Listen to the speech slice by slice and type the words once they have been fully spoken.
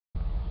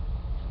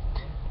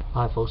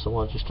Hi folks, I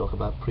want to just talk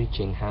about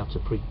preaching, how to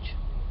preach.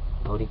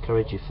 I would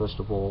encourage you first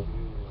of all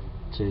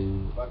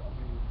to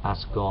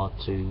ask God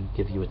to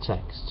give you a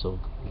text. So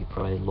you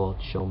pray, Lord,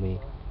 show me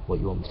what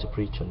you want me to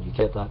preach on. You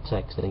get that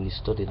text, and then you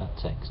study that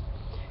text.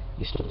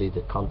 You study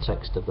the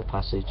context of the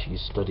passage, you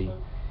study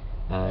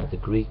the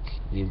Greek,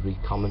 you read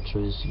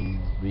commentaries, you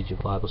read your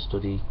Bible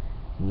study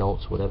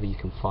notes, whatever you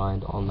can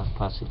find on that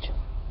passage.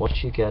 Once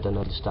you get an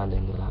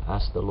understanding of that,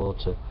 ask the Lord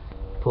to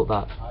put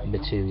that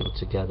material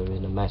together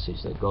in a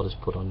message that God has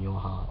put on your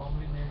heart.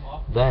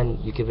 Then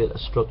you give it a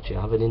structure.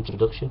 Have an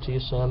introduction to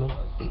your sermon,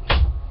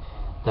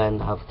 then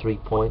have 3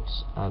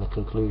 points and a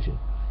conclusion.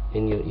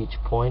 In your each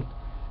point,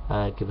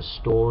 give a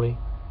story,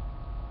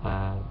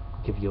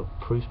 give your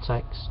proof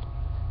text,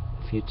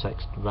 a few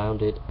texts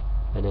around it,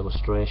 an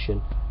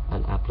illustration,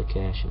 and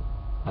application.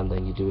 And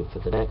then you do it for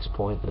the next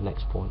point, the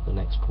next point, the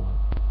next point.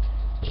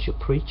 As you're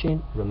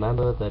preaching,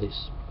 remember that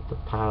it's the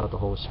power of the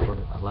Holy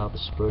Spirit. Allow the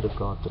Spirit of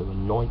God to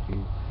anoint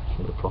you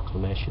in the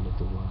proclamation of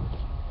the word.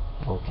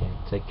 Okay,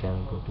 take care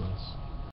and God bless.